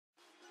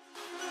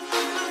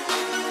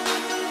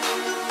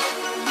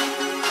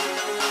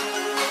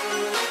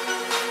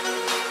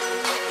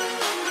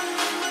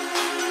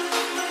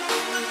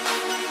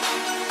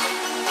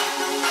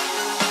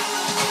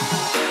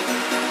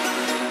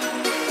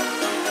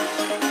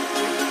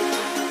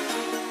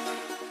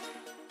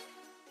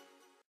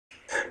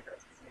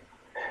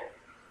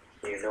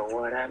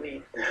what I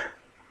mean?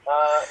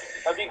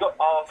 Have you got?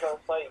 Oh, I was going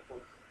to say,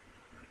 because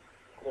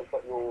you've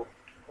got your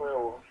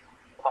grill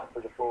cut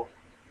through the floor.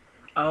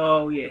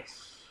 Oh,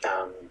 yes.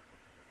 A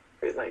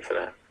bit late for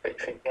that, I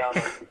think. Yeah, I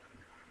know.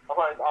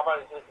 I've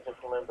only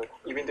just remembered.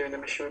 You've been doing the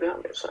mission without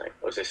me or something?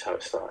 Or is this how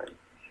it started?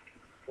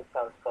 This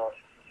how it starts.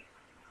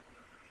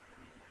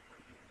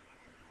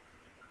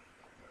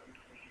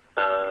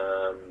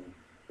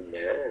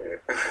 No.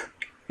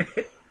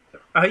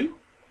 Hey?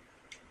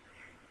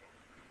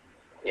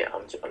 Yeah,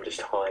 I'm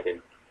just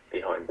hiding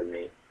behind the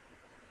meat.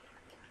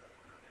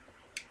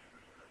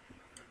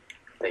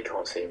 They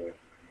can't see me.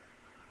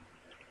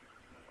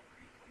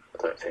 I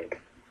don't think.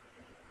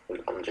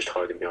 I'm just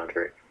hiding behind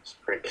Rick.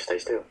 Rick, stay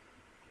still.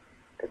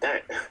 God damn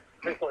it.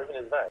 Rick's not even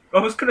in the bed. I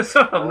was going to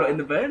say, I'm not in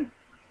the van.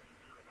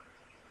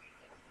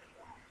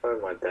 Oh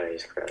my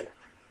days, Crad.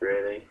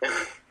 Really?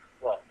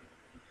 What?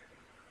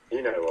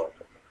 You know what?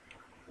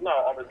 No,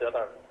 obviously I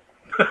don't.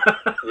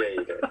 Yeah,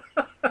 you do.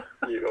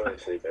 You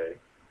honestly do.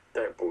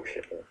 Don't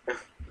bullshit me.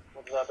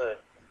 What did I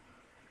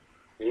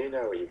do? You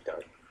know what you've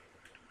done.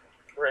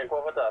 Rick,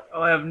 what have I done?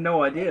 I have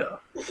no idea.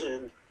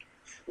 You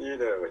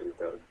know what you've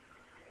done.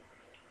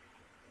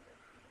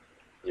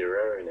 You're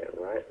owning it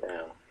right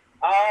now.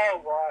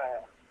 Oh,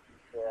 right.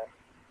 Yeah.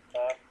 I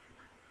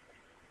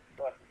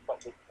have to stop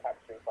this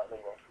capturing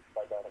something wrong.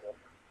 Play down again.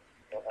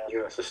 You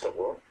have to stop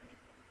what?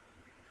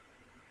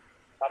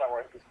 I don't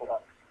worry, it's caught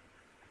up.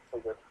 It's all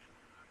good.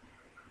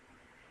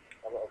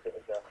 I've got a bit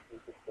of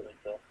YouTube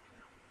footage there.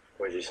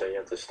 What did you say you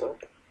had to stop?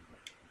 It's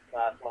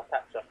my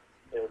capture.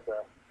 It was,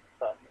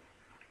 stuff.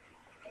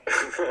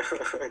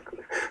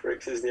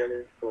 Rick's is the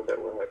only one that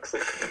works.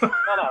 No,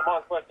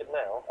 mine's working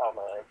now. Oh,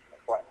 man.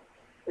 Right.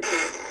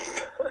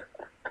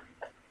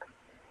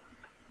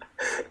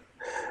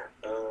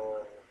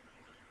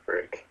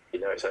 Rick, you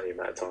know it's only a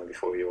matter of time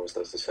before yours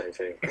does the same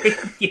thing.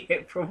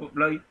 Yeah,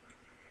 probably.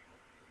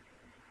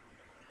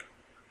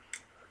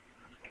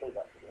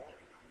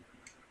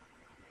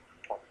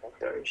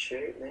 Don't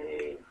shoot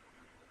me.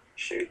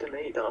 Shoot the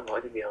meat that I'm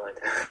hiding behind.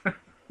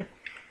 You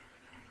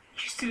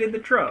still in the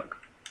truck?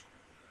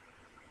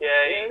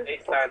 Yeah, he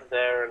stands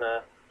there and,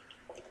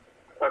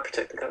 I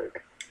protect the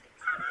coke.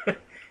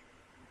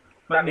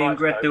 Let me and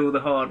Greg do all the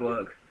hard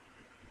work.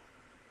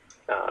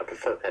 I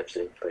prefer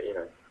Pepsi, but you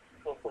know.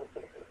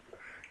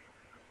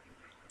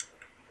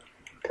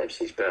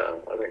 Pepsi's better.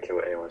 I don't care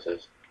what anyone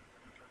says.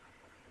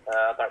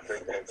 I don't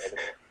drink it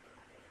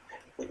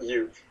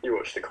anymore. You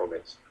watch the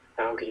comments.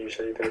 How can you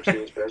say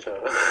Pepsi is better?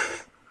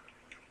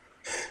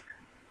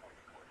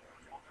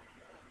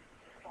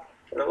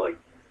 And I like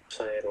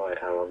saying like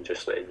how I'm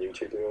just letting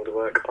YouTube do all the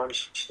work. I'm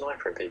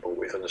sniping people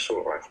with an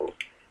assault rifle.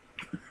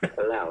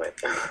 Allow it.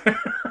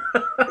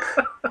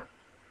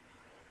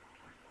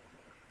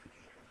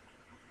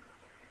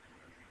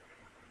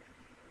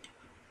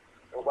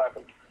 What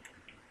happened?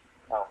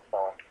 Oh,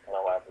 sorry. I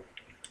know what happened.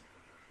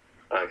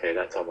 Okay,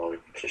 that time I was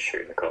just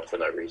shooting the car for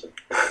no reason.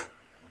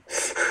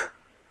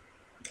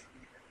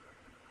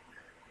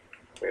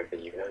 Wherever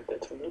you go,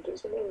 that's when you do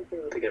something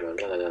together.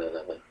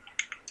 No.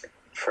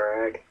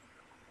 Frag.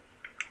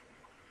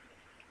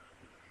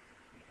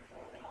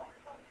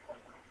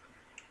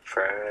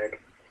 Frag.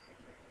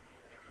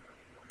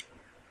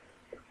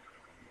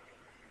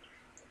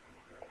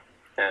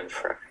 And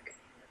frag.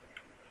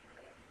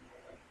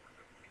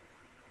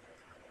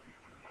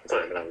 I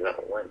don't even know where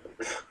that one went.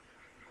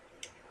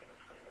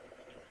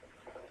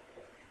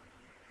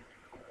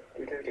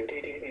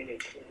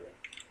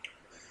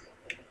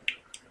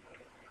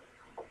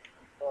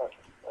 Right.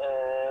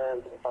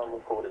 And I'm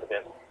recording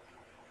again.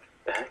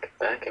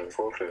 Back and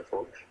forth and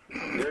forth.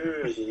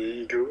 There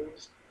he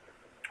goes.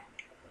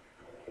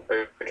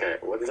 Okay,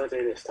 what did I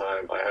do this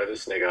time? I heard a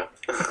snigger.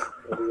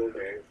 What did I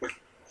do?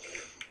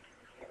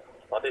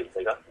 I didn't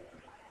see that.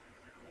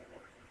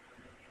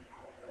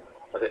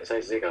 I didn't say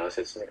zigger, I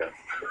said snigger.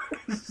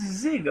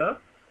 Zigger?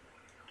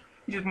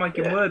 You're just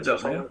making words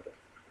up now.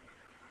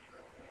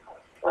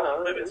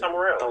 Oh, Move it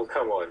somewhere else. oh,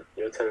 come on.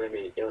 You're telling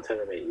me you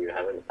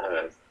haven't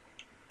heard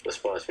the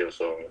Spicefield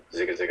song,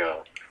 Zigga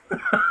Zigga.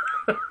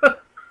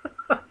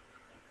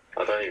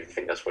 I don't even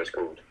think that's what it's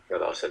called, now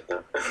that I said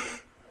that.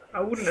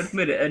 I wouldn't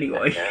admit it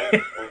anyway.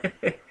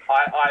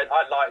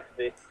 I like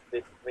this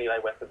melee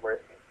weapon where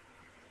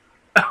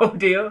Oh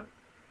dear.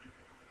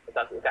 it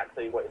does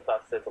exactly what it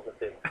does says on the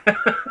tin.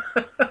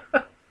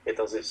 It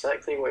does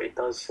exactly what it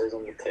does says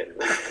on the tin.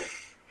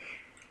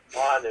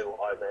 I knew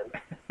what I meant.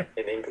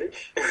 In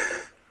English.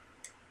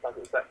 Does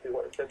exactly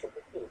what it says on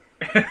the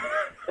tin.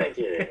 Thank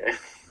you.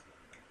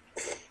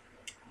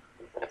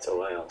 That's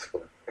all I ask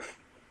for.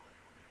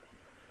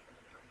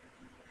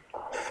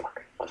 Oh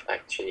fuck, I've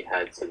actually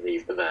had to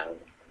leave the van.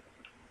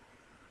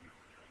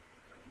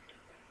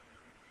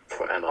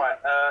 For Emma. Right,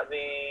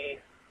 the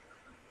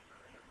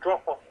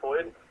drop-off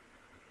point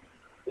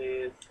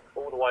is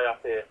all the way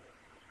up here.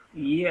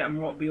 Yeah, I'm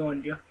right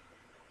behind you.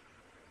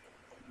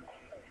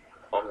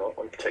 I'm not,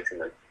 I'm protecting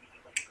the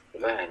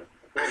van.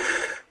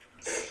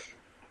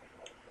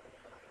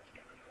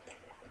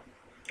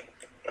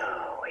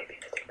 Oh, why you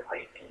being a dick, why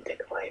you being a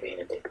dick, why you being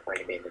a dick, why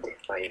you being a dick,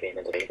 why you being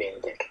a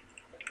dick?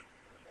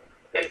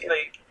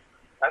 Literally,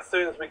 as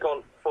soon as we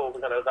got 4, we're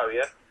going to go,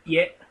 yeah?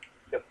 Yeah.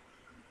 So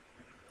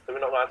we're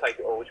not going to take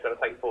it all, we're just going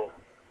to take 4.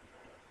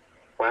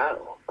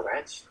 Wow,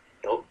 Grant's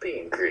not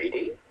being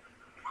greedy.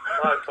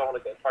 No, because I want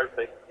to get a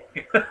trophy.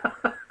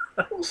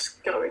 What's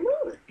going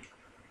on?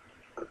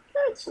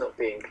 Grant's not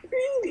being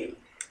greedy.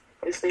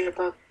 It's the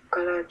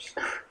apocalypse.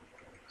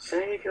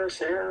 Save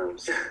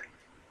yourselves.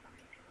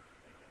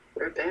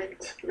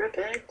 Repent. Right,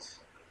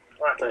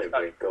 Oh let's go.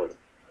 my god.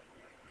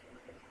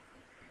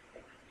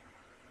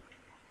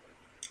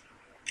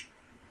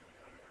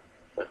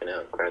 Fucking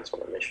hell, Grant's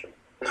on a mission.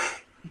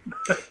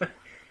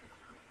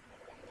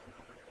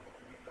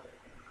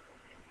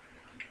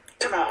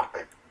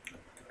 Tomahawk!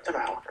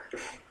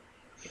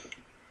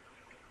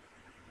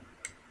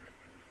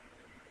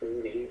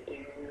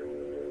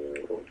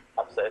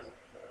 Upstairs.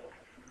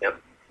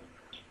 Yep.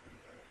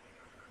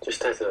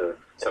 Just had to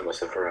turn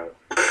myself around.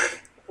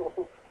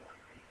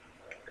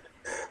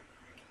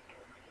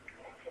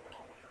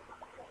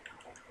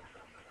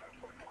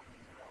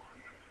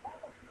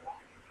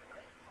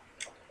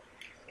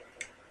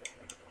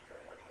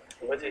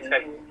 Where's he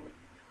escape?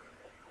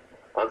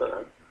 I don't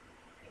know.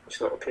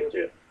 It's not appeared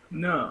yet.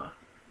 No.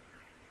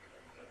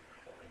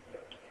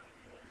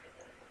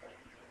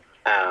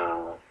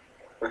 Ow.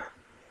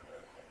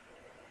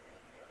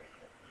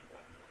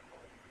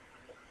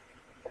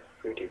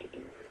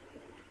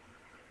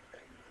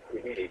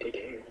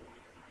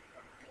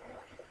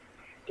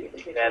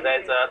 Yeah,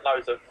 there's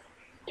loads of...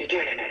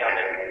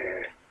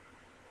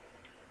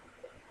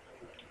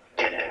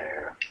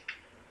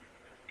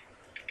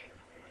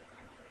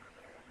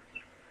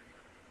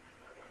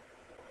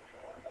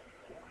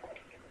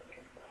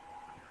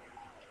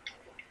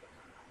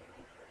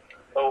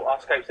 Oh, our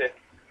escape's here.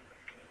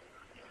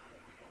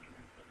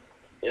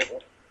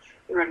 Yep.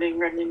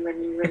 Running.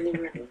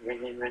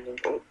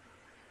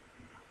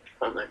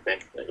 Oh no, Ben,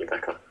 no, you're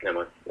back up. Never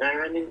mind. No,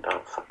 running. Oh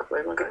fuck,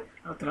 where am I going?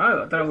 I don't know.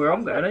 I don't know where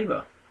I'm going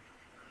either.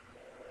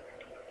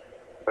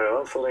 Well,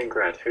 I'm following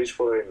Grant. Who's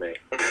following me?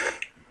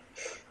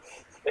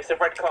 It's a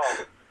red car.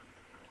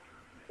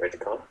 Red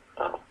car?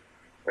 Oh.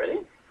 Ready?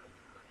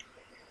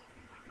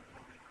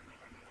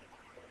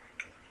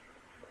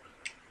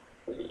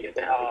 You're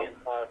down again.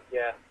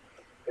 Yeah.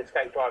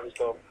 Escape driver's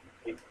gone.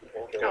 You can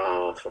do it.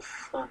 Oh, for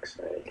fuck's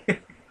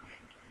sake.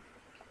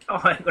 Oh,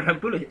 I ain't got no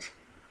bullets.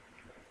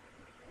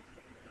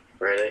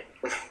 Really?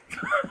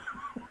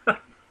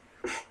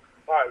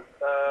 Right,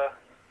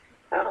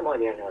 How am I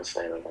the only one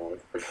staying alive?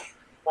 might as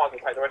well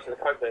take the rest of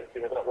the coke then,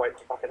 because we're going to wait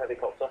for fucking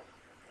helicopter.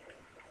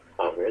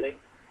 Oh, really?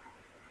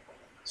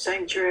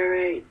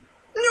 Sanctuary!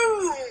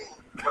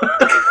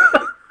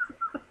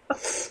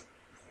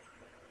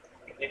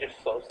 You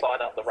just sort of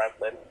slide up the ramp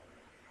then.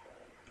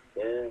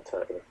 Yeah,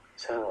 totally.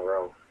 That's how I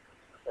roll.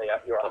 There you go,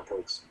 you're up.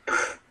 Upwards.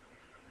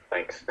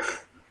 Thanks.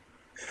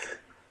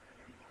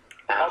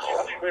 I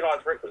Ow. didn't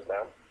realise Rick was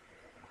down.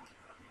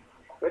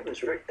 When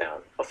was Rick down?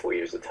 I thought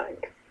he was the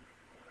tank.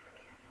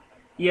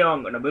 Yeah, I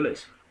ain't got no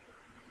bullets.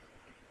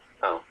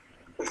 You Oh.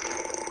 do?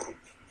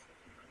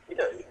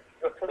 You've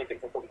got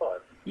 26 and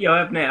 45. Yeah, I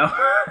have now.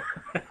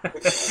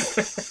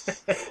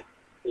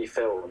 He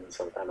fell on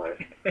some ammo.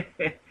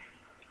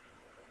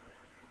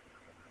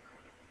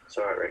 It's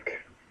alright,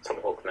 Rick.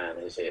 Tomahawk Man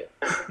is here.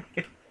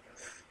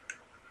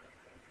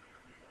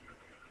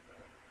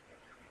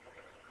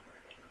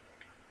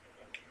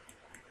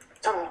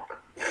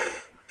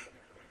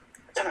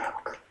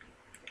 Tomahawk!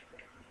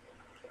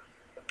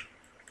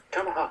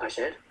 Tomahawk, I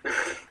said.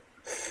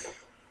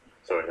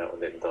 Sorry, that one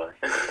didn't die.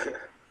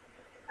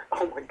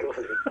 Oh my god.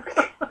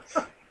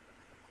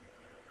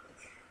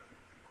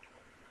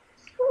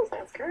 Oh,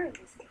 that's great.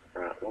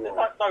 Right, one There's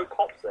more. like no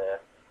cops there.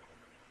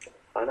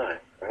 I know,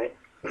 right?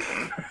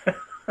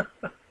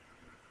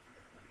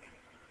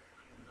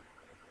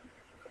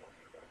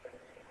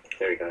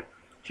 There we go.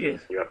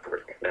 Cheers. You're up,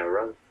 Rick. Now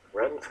run.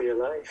 Run for your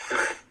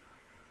life.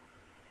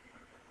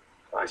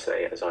 I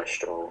say as I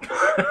stroll.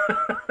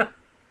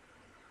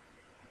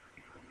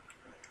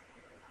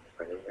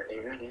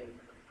 Running.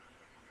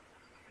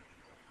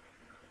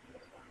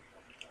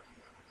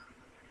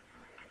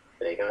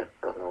 There you go.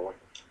 Got another one.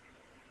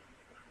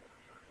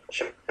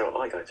 Shall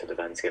I go to the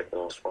van to get the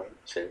last one,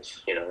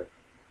 since, you know,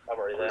 I'm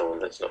already I'm there. the one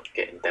that's not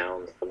getting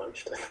down the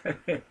most.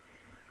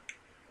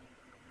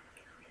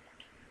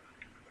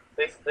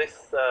 This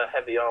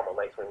heavy armour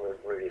makes me move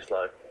really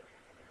slow.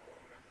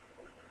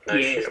 No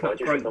Yeah, shit, it's why not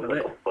do you great, think I've will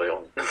got it? the boy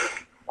on?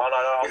 Oh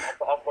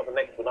no, I've got the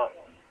next one up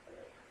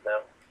now.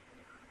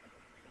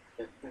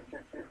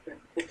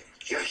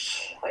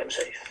 Yes, I am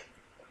safe.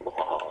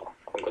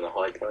 I'm gonna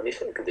hide behind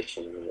this air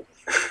conditioning unit.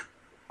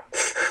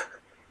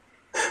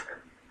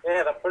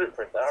 Yeah, that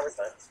bulletproof there, aren't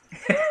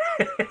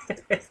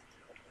they?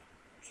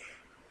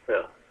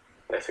 Well,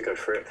 I have to go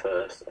through it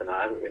first, and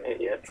I haven't been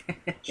hit yet.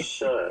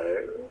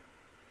 So,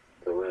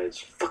 the words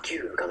 "fuck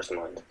you" comes to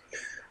mind.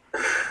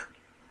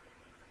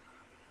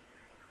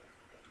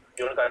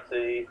 You want to go to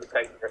the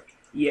escape room?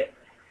 Yeah.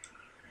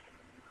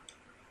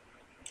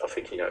 I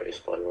think you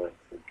noticed, by the way.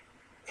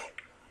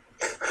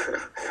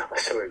 I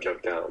Until it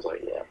jumped out, I was like,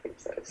 yeah, I think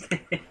so.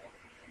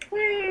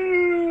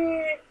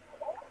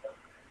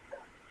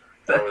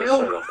 The I would have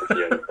hell? shown off if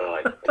you had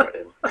died right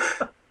in.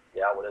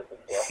 Yeah, I would have been,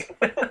 yeah.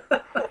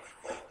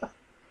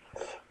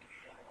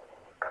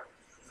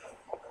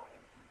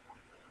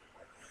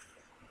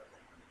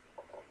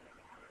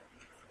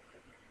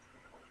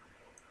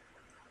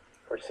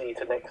 Proceed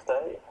to next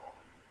day.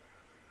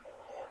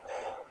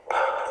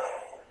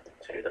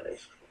 2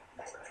 days.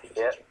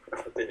 Yeah.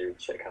 I didn't even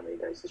check how many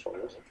days this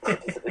one was.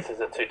 This is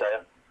a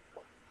 2-dayer.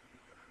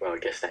 Well, I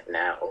guess that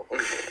now.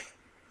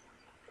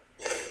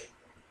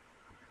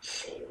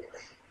 Shit.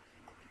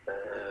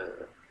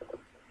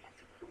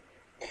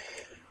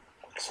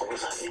 So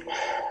what's happening?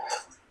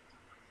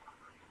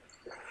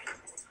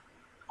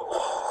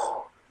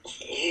 Oh,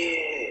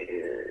 yeah.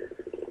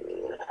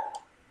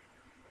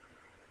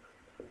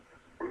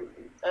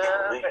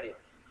 Ready.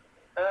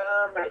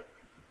 Ready.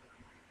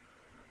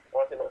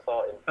 Why is it not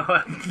starting? I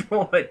have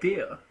no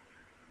idea.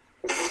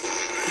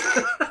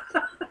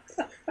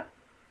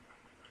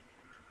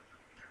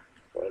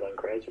 Well done,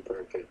 Craig, you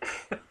broke it.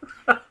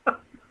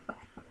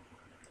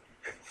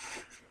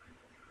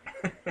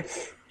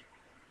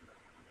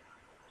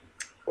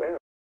 Well,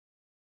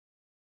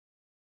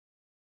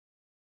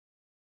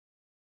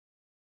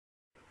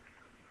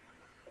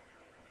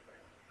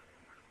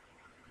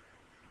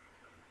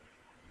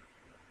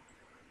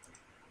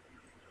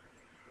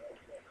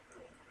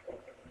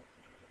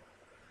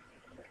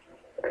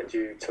 and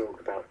you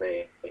talk about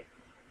me.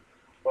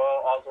 Well,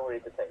 I was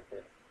already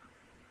detected.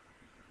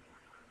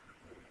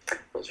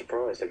 Not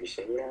surprised. Have you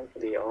seen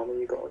the armor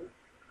you got on?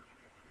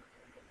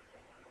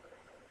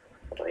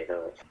 I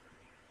know.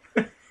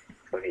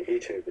 Okay, you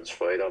two have been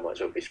spotted. I might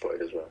as well be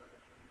spotted as well.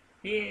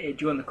 Yeah,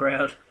 join the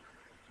crowd.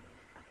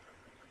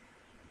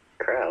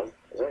 Crowd?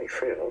 There's only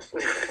 3 of us.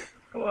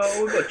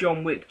 Well, we've got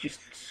John Wick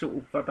just sort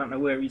of, I don't know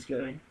where he's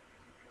going.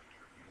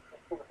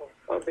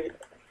 I mean,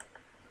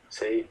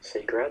 see,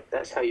 Grad,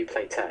 that's how you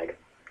play tag.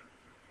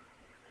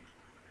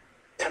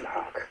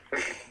 Tomahawk.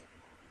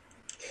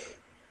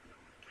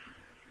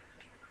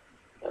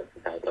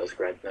 Now, does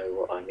Grad know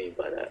what I mean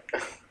by that?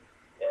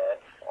 Yeah,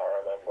 I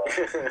remember.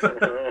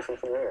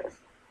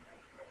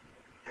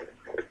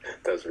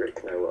 Does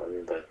Rick know what I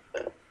mean by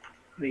that?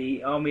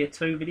 The Army of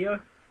Two video.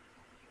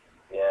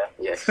 Yeah.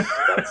 Yes,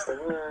 that's the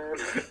one.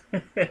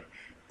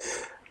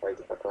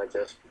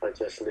 I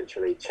just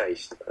literally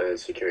chased a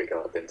security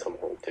guard, then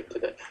tomahawked him to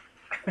death.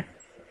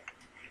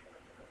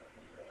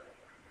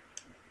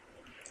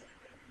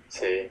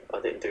 See,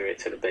 I didn't do it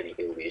to the Benny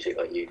Hill music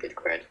like you did,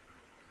 Grad.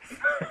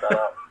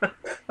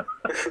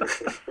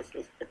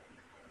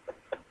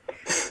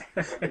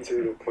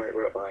 To the point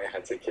where I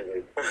had to kill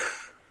him.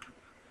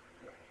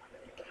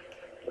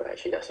 But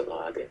actually, that's a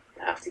lie. I didn't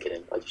have to kill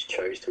him. I just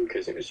chose to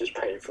because it was just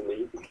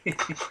painfully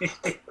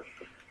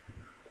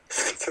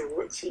to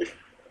watch you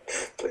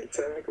play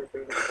tag with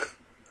him.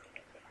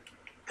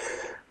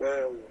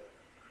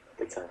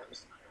 Good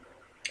times.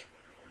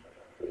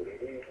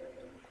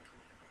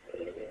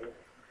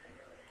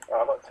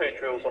 I've got 2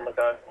 drills on the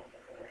go.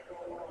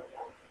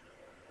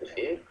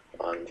 Here,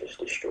 I'm just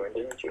destroying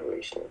the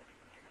jewelry store.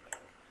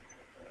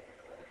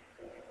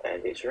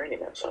 And it's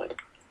raining outside.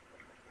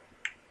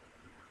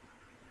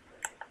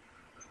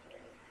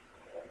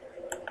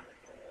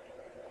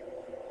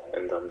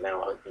 And I'm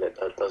now hoping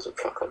that doesn't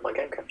fuck up my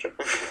game capture.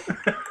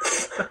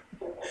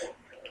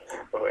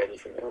 Or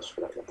anything else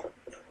for that matter.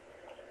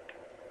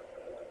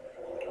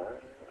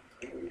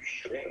 You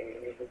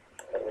shake,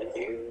 and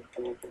you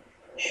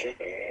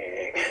shake. I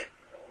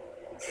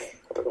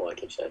don't know why I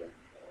keep saying that.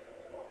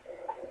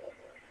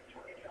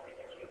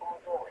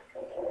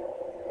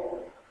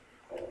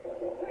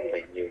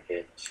 When you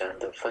hear the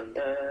sound of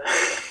thunder.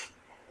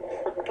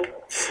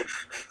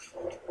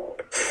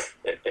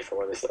 If I'm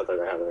honest, I don't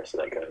know how the rest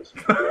of that goes.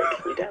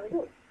 Rick, you down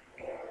again?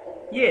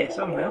 Yeah,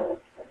 somehow.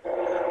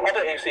 I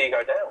don't even see you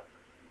go down.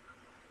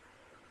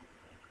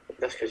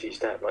 That's because he's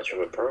that much of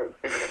a pro.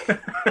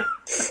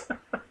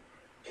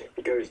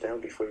 He goes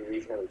down before you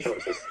even have a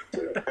chance to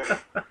do it.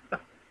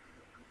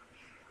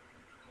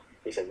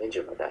 He's a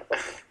ninja like that.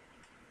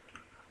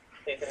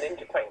 He's a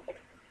ninja tank.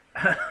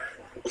 Yeah,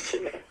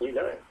 you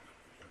know.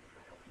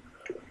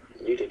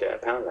 You did it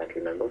at Poundland,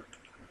 remember?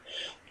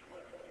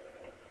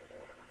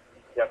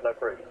 You have no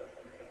proof.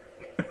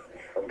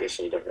 I'm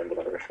guessing you don't remember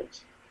that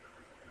reference.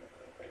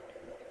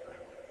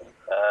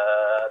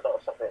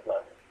 Not something,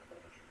 no.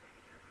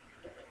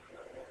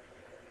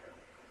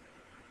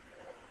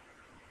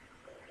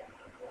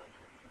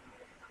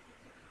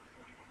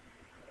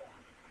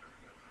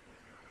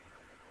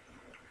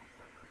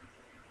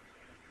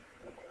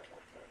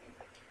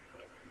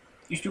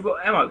 You still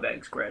got ammo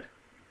bags, Grad?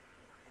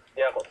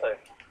 Yeah, I've got 2.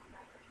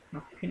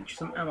 I'll pinch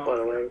some By ammo.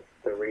 the way,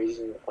 the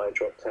reason I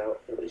dropped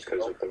out was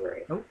because of the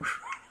rain. Oh,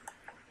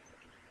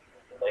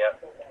 Yeah.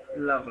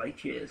 lovely,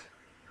 cheers.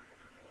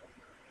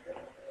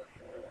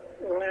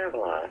 Never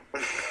lie.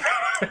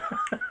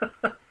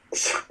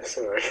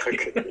 Sorry, I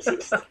couldn't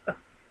resist.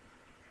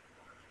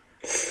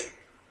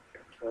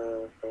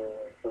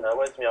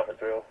 Where's my other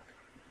drill?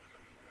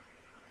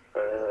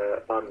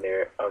 I'm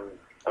near it. I'm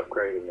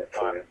upgrading it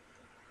for you.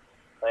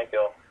 Thank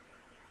you.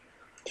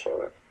 It's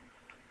alright.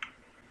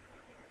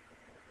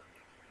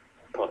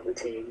 Part of the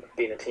team,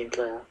 being a team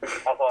player.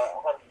 I've got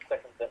 100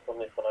 seconds left on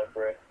this one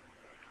over here.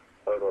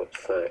 I got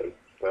 30.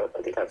 Well,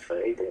 I did have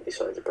 30, then it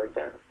decided to break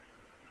down.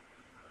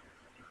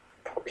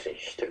 Proxy,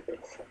 stupid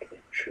fucking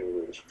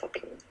shoes,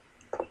 fucking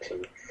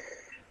proxy.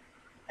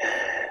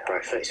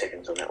 Right, 30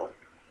 seconds on that one.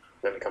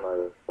 Let me come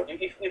over. You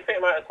think the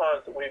amount of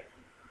times that we've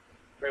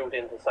drilled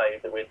in to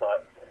save that we'd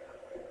like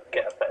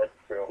get a better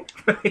drill.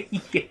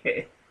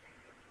 Yeah.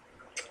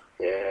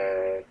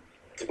 Yeah,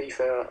 to be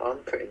fair, I'm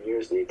putting you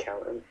as the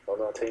accountant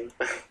on our team.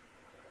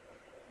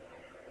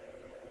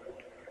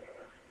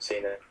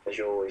 Seeing as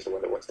you're always the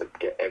one that wants to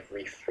get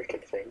every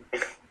freaking thing.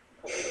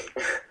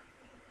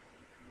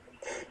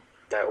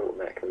 That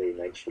automatically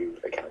makes you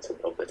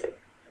accountant of the team.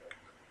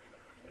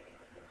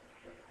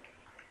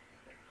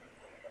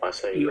 I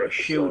say You got a Rick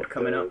is shield like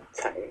coming the up.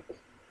 tank,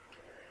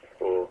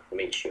 or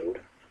meat shield,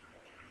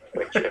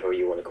 whichever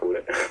you want to call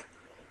it.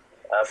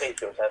 Meat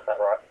shield says that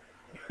right.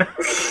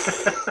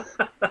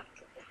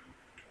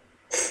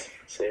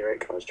 See,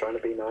 Rick, I was trying to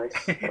be nice.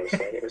 I was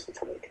saying it was a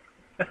tank.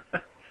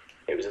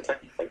 It was a tank.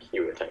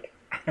 You were a tank.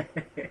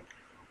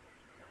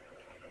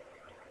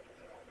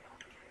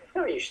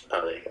 How are you?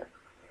 Oh, there you go. I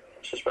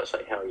was just about to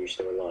say, how are you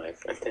still alive?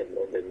 And then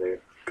the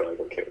guy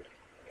got killed.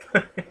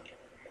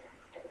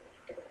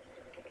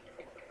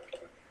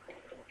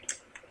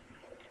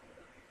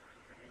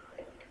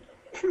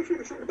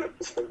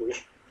 That's funny.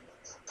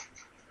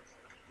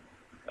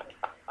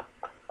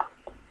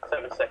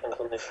 7 seconds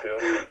on this drill.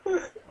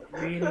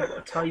 Really? I've got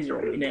a taser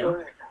on me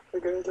now. We're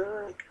gonna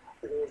die.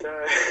 We're gonna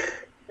die.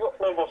 You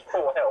got no more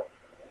full health.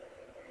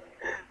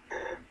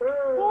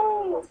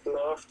 Oh,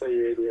 laughter,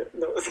 you idiot.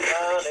 No, Money.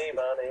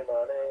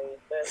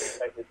 Let me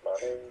take this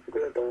money. we're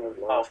gonna die of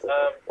laughter.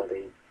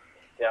 Bloody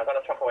Yeah, I'm gonna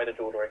chuck away the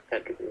jewellery.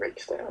 Edgar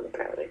Rick's down,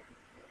 apparently.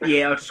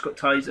 Yeah, I just got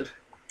tasered.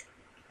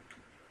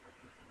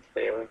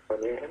 Anyone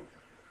near him?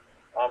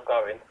 I'm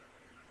going.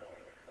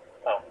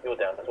 Oh, you're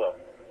down as well.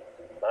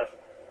 No.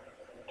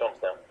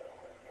 John's down.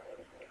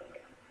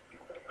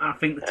 I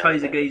think the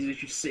taser geezer is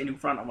just sitting in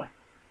front of me.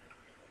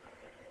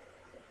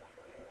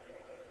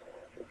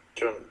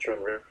 John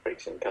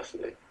Rick's in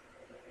custody.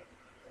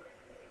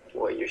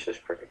 What a useless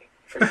prick.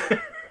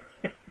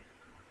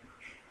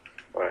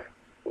 Right,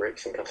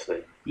 Rick's in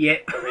custody. Yeah.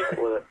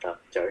 Well, no,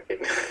 joking.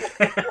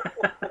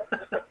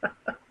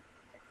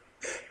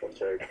 I'm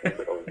joking,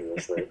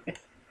 obviously.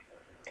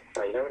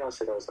 Now, you know when I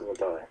said I was going to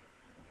die?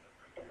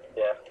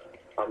 Yeah.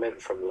 I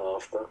meant from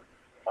laughter.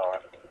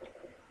 Alright.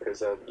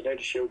 Because, you know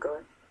the shield guy?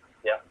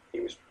 Yeah. He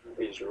was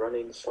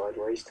running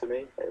sideways to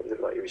me, and it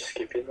looked like he was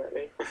skipping at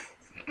me.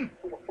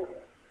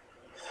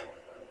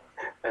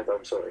 And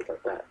I'm sorry,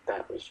 but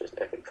that was just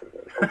epic for me.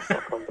 Oh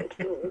fuck, I'm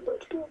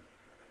about to die.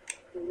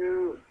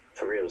 No.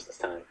 For reals this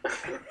time.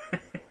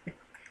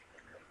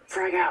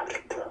 Frag out!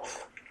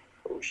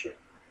 Oh shit.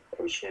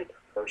 Oh shit.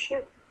 Oh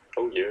shit.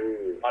 Oh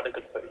yeah. I had a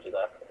good footage of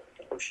that.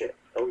 Oh shit.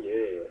 Oh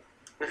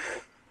yeah.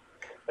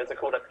 There's a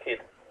Kool-Aid kid.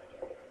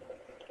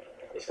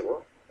 Is the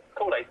what?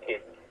 Kool-Aid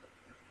kid.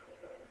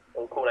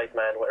 Or Kool-Aid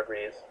man, whatever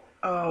he is.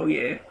 Oh,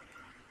 yeah.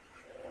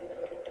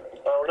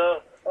 Oh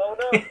no. Oh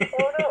no.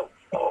 Oh no.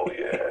 Oh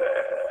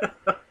yeah.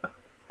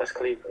 That's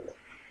Cleveland.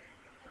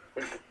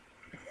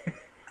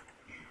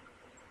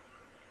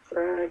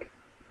 Frag.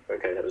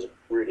 Okay, that was a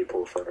really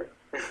poor throw.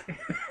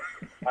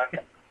 I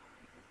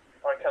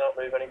cannot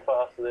move any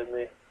faster than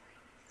me.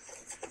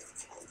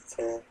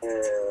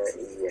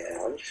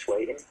 Yeah, I'm just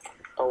waiting.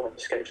 Oh,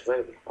 escape's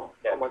available. Oh,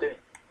 Yeah. what am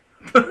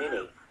I doing?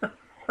 Nini.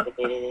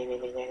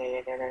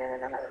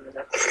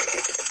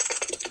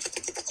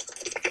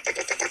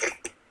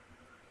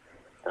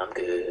 I'm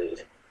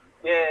good.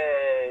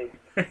 Yay!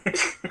 The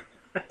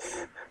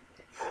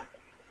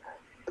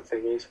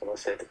thing is, when I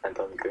said, and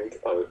I'm good,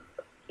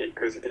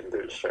 because he didn't do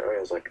it straight away, I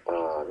was like,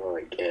 oh, not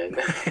again.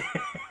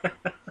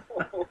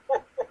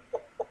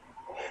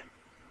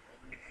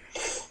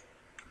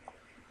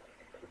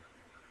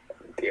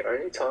 The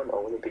only time I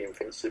want to be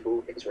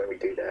invincible is when we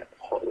do that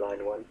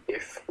hotline one,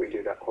 if we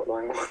do that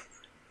hotline one.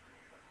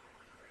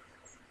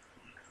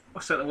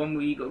 What's that, the one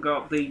where you got to go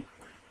up the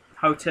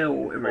hotel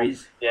or whatever it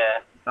is? Yeah.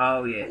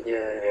 Oh, yeah.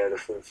 Yeah, the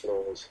 4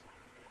 floors.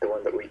 The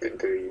one that we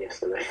couldn't do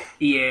yesterday.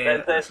 Yeah,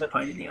 There's that's a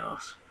pain in the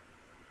arse.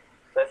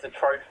 There's a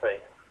trophy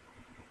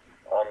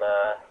on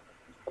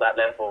that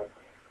level.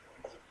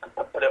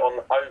 Put it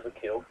on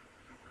overkill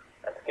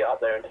and to get up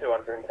there in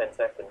 210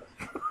 seconds.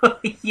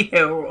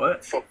 Yeah,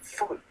 alright.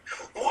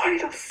 Why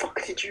the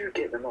fuck did you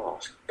get the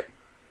mask?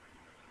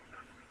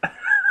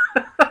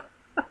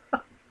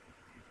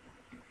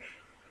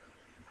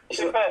 It's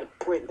To be like fair-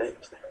 the point that